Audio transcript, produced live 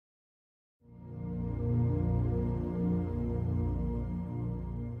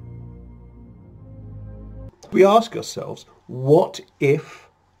We ask ourselves, what if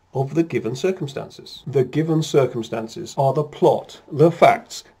of the given circumstances? The given circumstances are the plot, the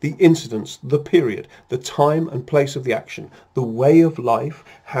facts, the incidents, the period, the time and place of the action, the way of life,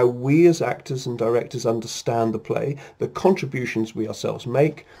 how we as actors and directors understand the play, the contributions we ourselves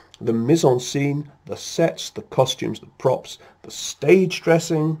make, the mise-en-scene, the sets, the costumes, the props, the stage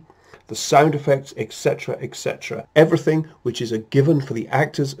dressing, the sound effects, etc., etc. Everything which is a given for the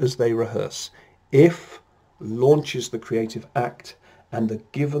actors as they rehearse. If launches the creative act, and the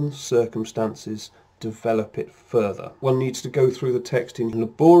given circumstances develop it further. One needs to go through the text in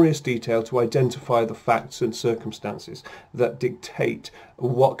laborious detail to identify the facts and circumstances that dictate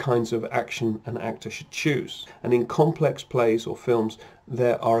what kinds of action an actor should choose. And in complex plays or films,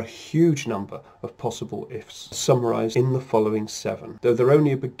 there are a huge number of possible ifs, summarised in the following 7. Though they're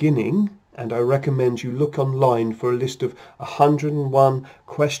only a beginning, and I recommend you look online for a list of 101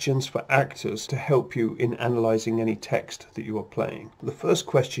 questions for actors to help you in analysing any text that you are playing. The first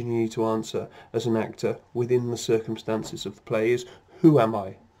question you need to answer as an actor within the circumstances of the play is, who am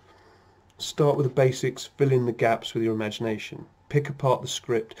I? Start with the basics, fill in the gaps with your imagination. Pick apart the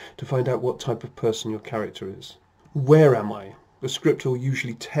script to find out what type of person your character is. Where am I? The script will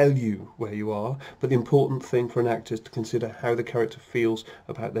usually tell you where you are, but the important thing for an actor is to consider how the character feels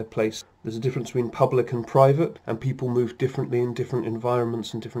about their place. There's a difference between public and private, and people move differently in different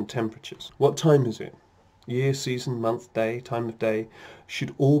environments and different temperatures. What time is it? Year, season, month, day, time of day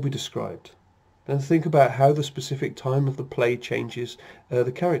should all be described. Then think about how the specific time of the play changes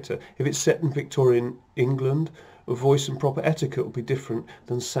the character. If it's set in Victorian England, voice and proper etiquette will be different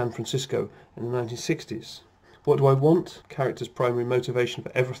than San Francisco in the 1960s. What do I want? Character's primary motivation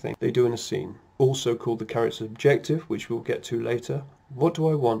for everything they do in a scene. Also called the character's objective, which we'll get to later. What do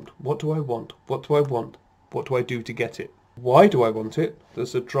I want? What do I want? What do I want? What do I do to get it? Why do I want it?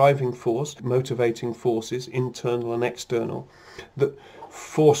 There's a driving force, motivating forces, internal and external, that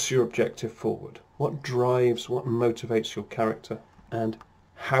force your objective forward. What drives, what motivates your character? And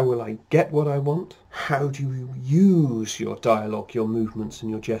how will I get what I want? How do you use your dialogue, your movements and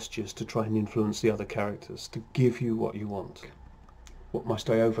your gestures to try and influence the other characters to give you what you want? What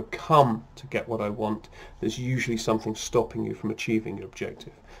must I overcome to get what I want? There's usually something stopping you from achieving your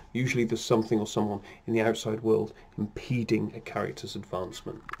objective. Usually there's something or someone in the outside world impeding a character's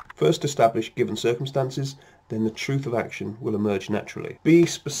advancement. First establish given circumstances, then the truth of action will emerge naturally. Be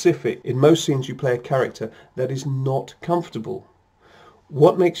specific. In most scenes you play a character that is not comfortable.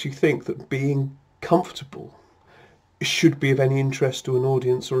 What makes you think that being comfortable should be of any interest to an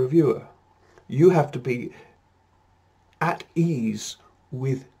audience or a viewer? You have to be at ease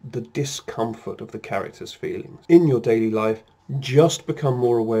with the discomfort of the character's feelings. In your daily life, just become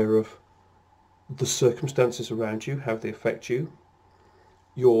more aware of the circumstances around you, how they affect you,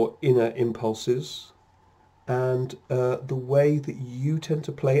 your inner impulses, and the way that you tend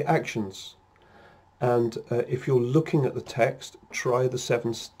to play actions. And if you're looking at the text, try the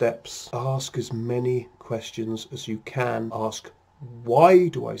 7 steps. Ask as many questions as you can. Ask, why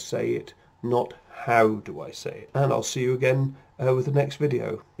do I say it? Not how do I say it? And I'll see you again with the next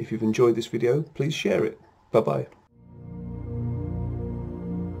video. If you've enjoyed this video, please share it. Bye-bye.